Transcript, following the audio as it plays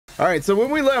All right, so when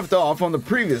we left off on the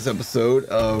previous episode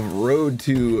of Road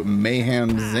to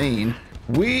Mayhem Zane,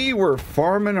 we were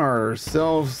farming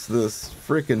ourselves this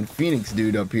freaking Phoenix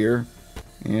dude up here.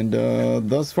 And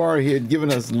thus far, he had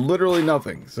given us literally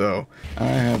nothing. So I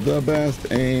have the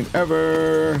best aim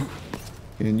ever.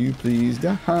 Can you please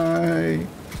die?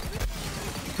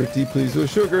 Pretty please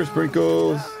with sugar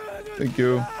sprinkles. Thank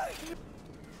you.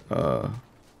 Bro.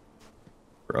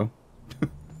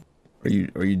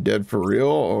 Are you dead for real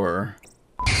or?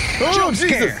 Oh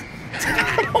Jesus!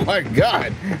 Oh my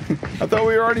God! I thought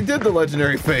we already did the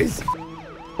legendary face.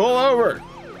 Pull over!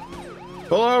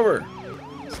 Pull over!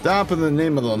 Stop in the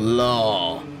name of the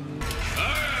law.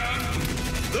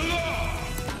 The law.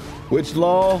 Which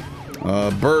law?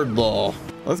 Bird law.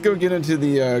 Let's go get into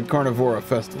the Carnivora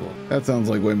Festival. That sounds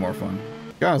like way more fun.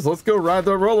 Guys, let's go ride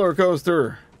the roller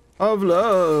coaster of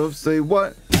love. Say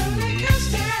what?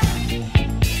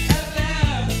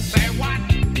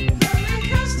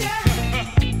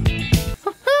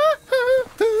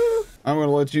 I'm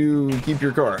gonna let you keep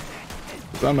your car.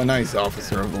 I'm a nice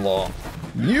officer of the law.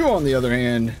 You, on the other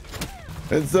hand,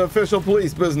 it's official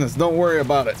police business. Don't worry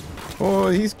about it. Oh,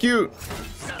 he's cute.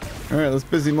 All right, let's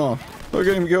piss him off. Look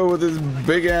at him go with his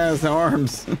big ass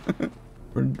arms.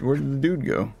 Where did the dude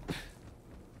go?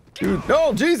 Dude,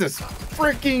 oh Jesus,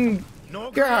 freaking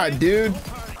God, dude.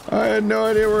 I had no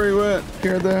idea where he went.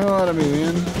 Scared the hell out of me,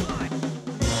 man.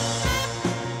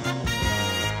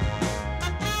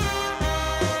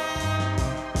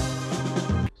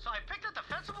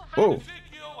 Whoa.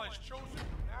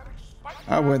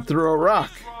 I went through a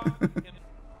rock.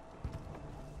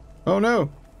 Oh no.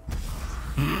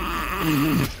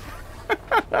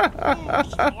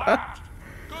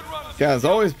 Guys,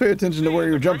 always pay attention to where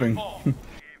you're jumping.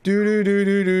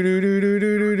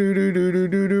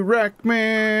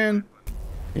 Rakkman.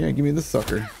 Yeah, give me the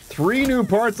sucker. 3 new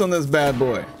parts on this bad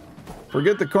boy.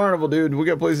 Forget the carnival, dude. We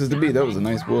got places to be. That was a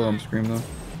nice Wilhelm scream, though.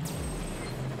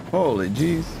 Holy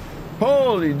jeez.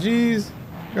 Holy jeez.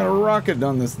 Got a rocket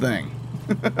on this thing.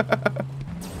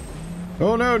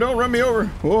 Oh no, don't run me over.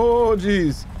 Oh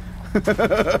jeez.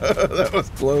 That was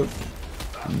close.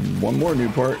 One more new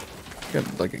part.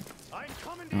 Got like a...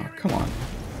 Oh, come on.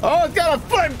 Oh, it's got a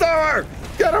flamethrower!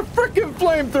 Got a freaking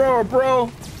flamethrower,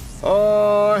 bro!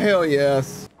 Oh, hell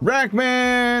yes.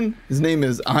 Rakkman! His name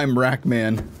is I'm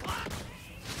Rakkman.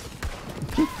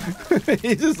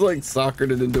 He just like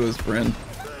soccered it into his friend.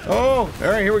 Oh, all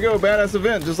right, here we go. Badass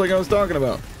event, just like I was talking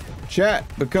about. Chat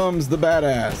becomes the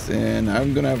badass, and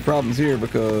I'm gonna have problems here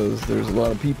because there's a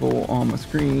lot of people on my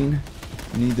screen.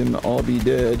 I need them to all be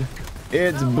dead.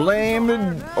 It's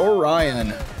blamed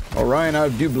Orion. Orion, I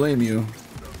do blame you,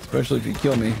 especially if you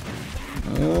kill me.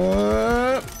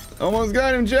 Almost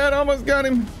got him, chat. Almost got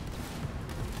him.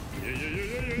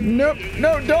 Nope,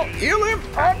 no, don't heal him.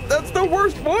 Oh, that's the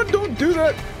worst one. Don't do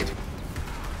that.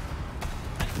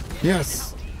 Yes.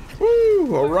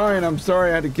 Woo, Orion, I'm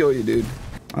sorry I had to kill you, dude.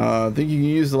 I think you can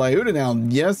use the Lyuda now.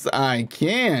 Yes, I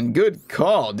can. Good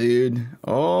call, dude.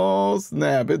 Oh,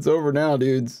 snap. It's over now,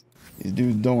 dudes. These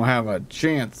dudes don't have a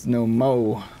chance no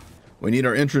more. We need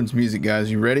our entrance music, guys.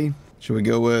 You ready? Should we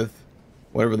go with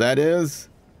whatever that is?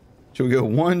 Should we go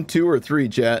 1, 2, or 3,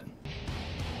 chat?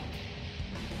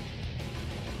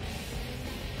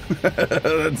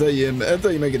 That's how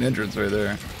you make an entrance right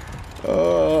there.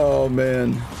 Oh,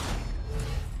 man.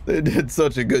 They did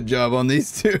such a good job on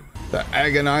these two. The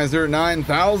Agonizer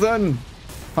 9000.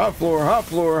 Hot floor, hot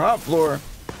floor, hot floor.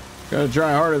 Gotta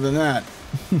try harder than that.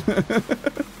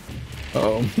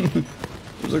 Uh-oh.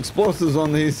 There's explosives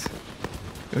on these.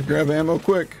 Gotta grab ammo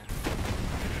quick.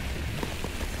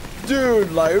 Dude,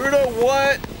 Lyuda,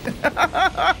 what?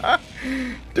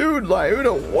 Dude,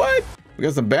 Lyuda, what? We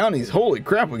got some bounties. Holy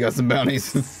crap, we got some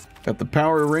bounties. Got the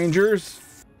Power Rangers.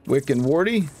 Wick and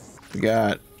Warty. We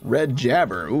got Red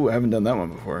Jabber. Ooh, I haven't done that one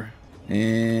before.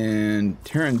 And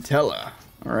Tarantella.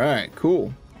 All right,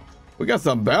 cool. We got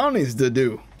some bounties to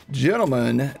do.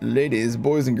 Gentlemen, ladies,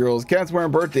 boys and girls, cats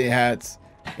wearing birthday hats,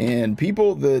 and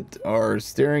people that are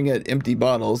staring at empty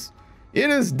bottles. It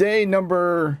is day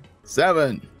number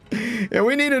 7. And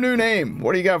we need a new name.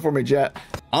 What do you got for me, chat?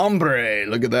 Hombre,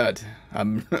 look at that.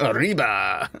 I'm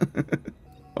arriba.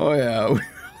 Oh yeah, we're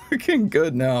looking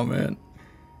good now, man.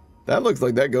 That looks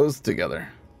like that goes together.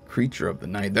 Creature of the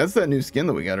night. That's that new skin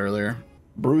that we got earlier.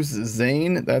 Bruce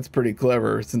Zane. That's pretty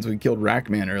clever since we killed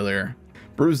Rakkman earlier.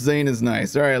 Bruce Zane is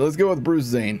nice. All right, let's go with Bruce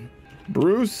Zane.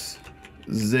 Bruce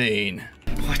Zane.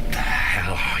 What the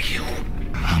hell are you?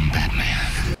 I'm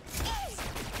Batman.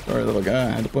 Sorry, little guy.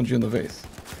 I had to punch you in the face.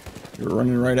 You're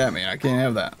running right at me. I can't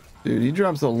have that. Dude, he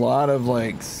drops a lot of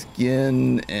like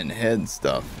skin and head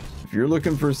stuff. if you're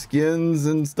looking for skins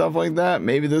and stuff like that,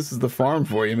 maybe this is the farm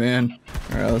for you, man.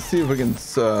 All right, let's see if we can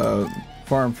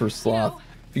farm for sloth.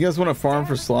 If you guys want to farm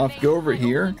for sloth, go over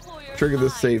here, trigger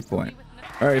this save point.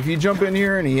 All right, if you jump in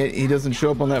here and he doesn't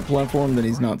show up on that platform, then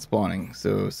he's not spawning.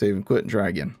 So save and quit and try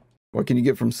again. What can you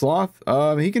get from sloth?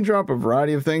 He can drop a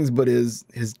variety of things, but his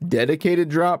dedicated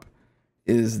drop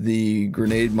is the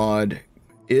grenade mod.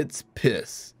 It's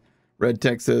piss. Red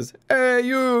text says, "Hey,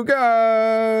 you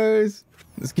guys."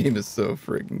 This game is so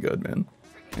freaking good, man.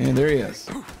 And there he is.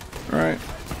 All right,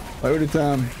 load of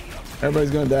time.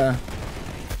 Everybody's gonna die.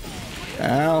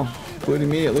 Ow, including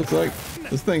me, it looks like.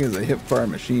 This thing is a hip fire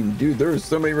machine. Dude, there's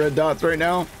so many red dots right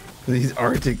now. These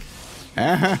Arctic.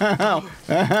 Ow,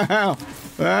 ow,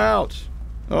 ouch.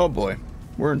 Oh boy,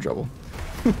 we're in trouble.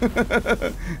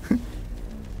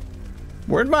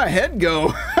 Where'd my head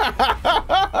go?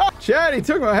 Chad, he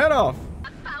took my head off.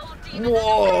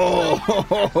 Whoa.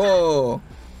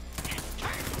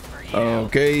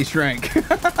 Okay, he shrank.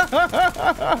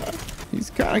 He's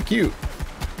kind of cute.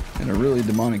 In a really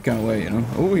demonic kind of way, you know?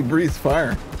 Oh, he breathes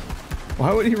fire.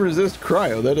 Why would he resist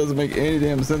cryo? That doesn't make any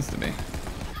damn sense to me.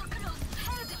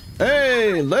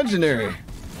 Hey, legendary.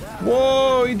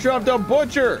 Whoa, he dropped a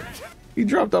butcher. He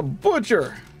dropped a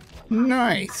butcher.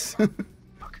 Nice.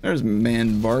 There's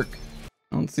man bark.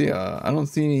 I don't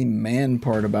see any man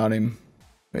part about him.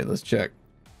 Wait, let's check.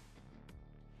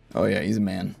 Oh yeah, he's a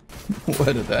man. We'll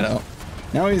edit that out.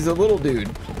 Now he's a little dude.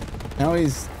 Now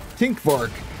he's Tink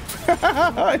Bark.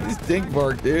 He's Tink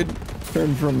Bark, dude.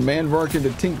 Turned from man bark into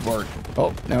Tink Bark.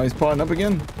 Oh, now he's potting up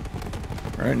again.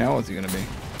 All right, now what's he gonna be?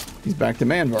 He's back to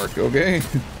man bark, okay?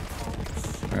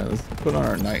 All right, let's put on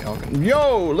our Nighthawk.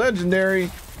 Yo,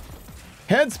 legendary.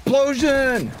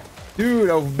 Headsplosion! Dude,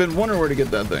 I've been wondering where to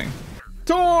get that thing.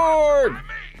 Torg!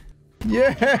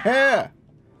 Yeah!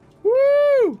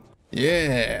 Woo!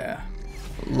 Yeah!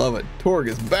 Love it. Torg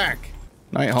is back.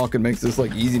 Nighthawk makes this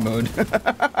like easy mode.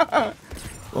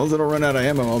 As long as I don't run out of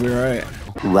ammo, I'll be alright.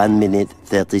 1 minute,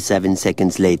 37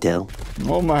 seconds later.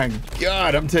 Oh my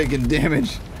god, I'm taking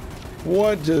damage.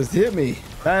 What just hit me?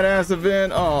 Badass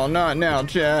event? Oh, not now,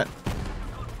 chat.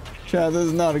 Chat, this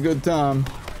is not a good time.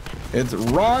 It's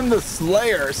Ron the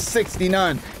Slayer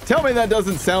 69. Tell me that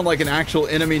doesn't sound like an actual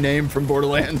enemy name from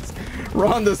Borderlands.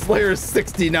 Ron the Slayer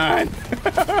 69.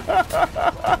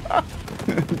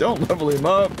 Don't level him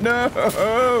up.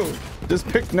 No. Just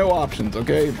pick no options,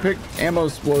 okay? Pick ammo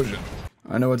explosion.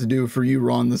 I know what to do for you,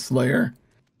 Ron the Slayer.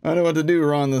 I know what to do,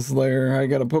 Ron the Slayer. I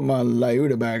gotta put my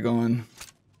Lyuda back on.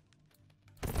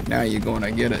 Now you're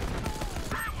gonna get it.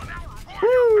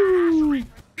 Woo!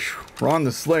 Ron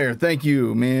the Slayer, thank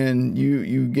you, man.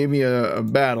 You gave me a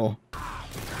battle.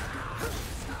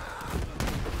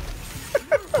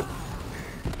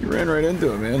 You ran right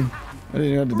into it, man. I didn't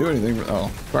even have to do anything. Oh,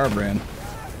 firebrand.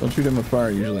 Don't shoot him with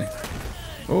fire usually.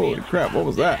 Holy crap, what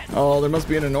was that? Oh, there must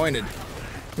be an anointed.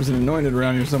 There's an anointed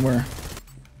around here somewhere.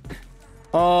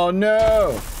 Oh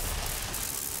no!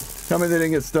 Tell me they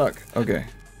didn't get stuck. Okay.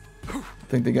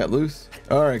 Think they got loose?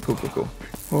 Alright, cool.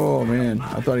 Oh man,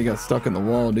 I thought he got stuck in the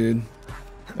wall, dude.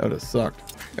 That would have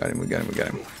sucked. Got him, we got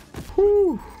him.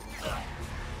 Whew.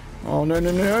 Oh no.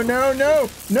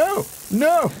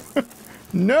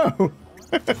 No!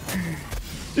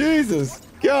 Jesus,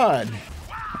 God.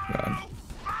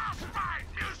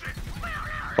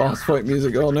 Boss fight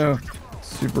music, oh no.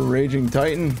 Super Raging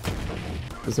Titan.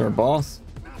 This is our boss.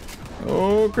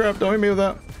 Oh crap, don't hit me with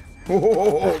that.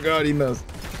 Oh god, he missed.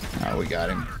 Oh, we got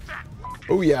him.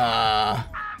 Oh yeah.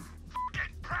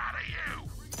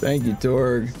 Thank you,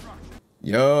 Torg.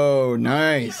 Yo,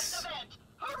 nice.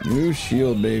 New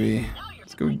shield, baby.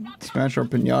 Let's go smash our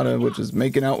pinata, which is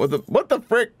making out with a... What the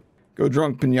frick? Go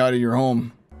drunk pinata, you're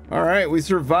home. All right, we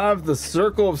survived the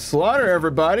Circle of Slaughter,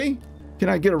 everybody. Can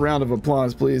I get a round of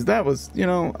applause, please? That was, you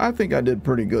know, I think I did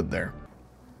pretty good there.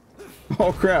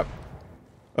 Oh, crap.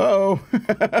 Uh-oh.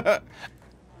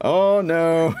 Oh,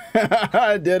 no.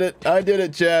 I did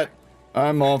it, chat.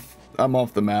 I'm off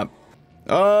the map.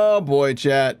 Oh, boy,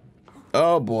 chat.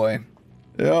 Oh, boy.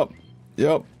 Yep.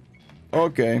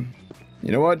 Okay.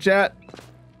 You know what, chat?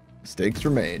 Mistakes were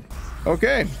made.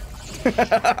 Okay.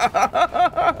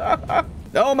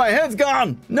 Oh, my head's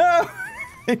gone. No.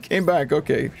 It came back.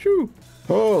 Okay. Shoo.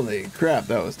 Holy crap,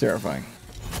 that was terrifying.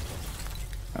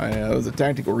 Oh, yeah, that was a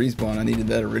tactical respawn. I needed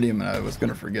that iridium and I was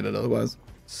gonna forget it otherwise.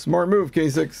 Smart move,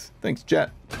 K6. Thanks,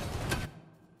 chat.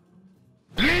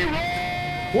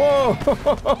 Whoa!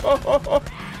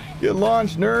 Get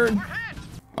launched, nerd.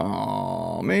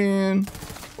 Oh man.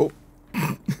 Oh,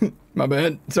 my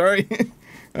bad. Sorry.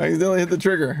 I accidentally hit the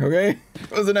trigger. Okay,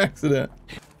 it was an accident.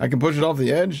 I can push it off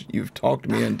the edge. You've talked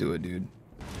me into it, dude.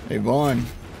 Hey, Vaughn.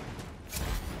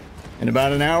 In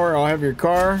about an hour, I'll have your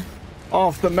car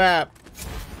off the map.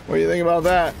 What do you think about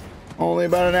that? Only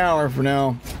about an hour for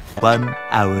now. 1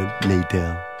 hour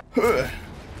later.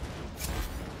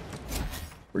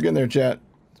 We're getting there, chat.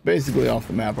 It's basically off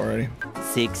the map already.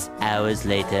 6 hours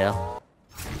later.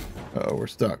 Uh-oh, we're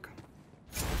stuck.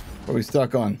 What are we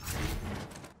stuck on?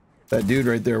 That dude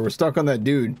right there. We're stuck on that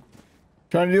dude.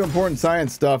 Trying to do important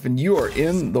science stuff, and you are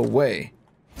in the way.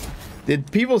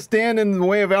 Did people stand in the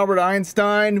way of Albert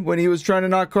Einstein when he was trying to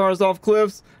knock cars off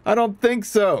cliffs? I don't think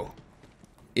so.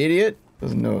 Idiot.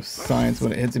 Doesn't know science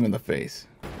when it hits him in the face.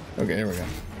 Okay, here we go.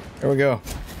 Here we go.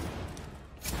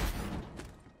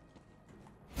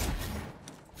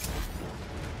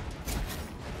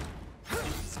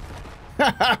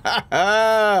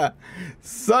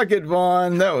 Suck it,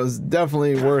 Vaughn. That was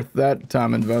definitely worth that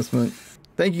time investment.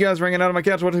 Thank you guys for hanging out on my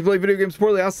couch watching me play video games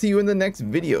poorly. I'll see you in the next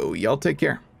video. Y'all take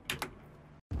care.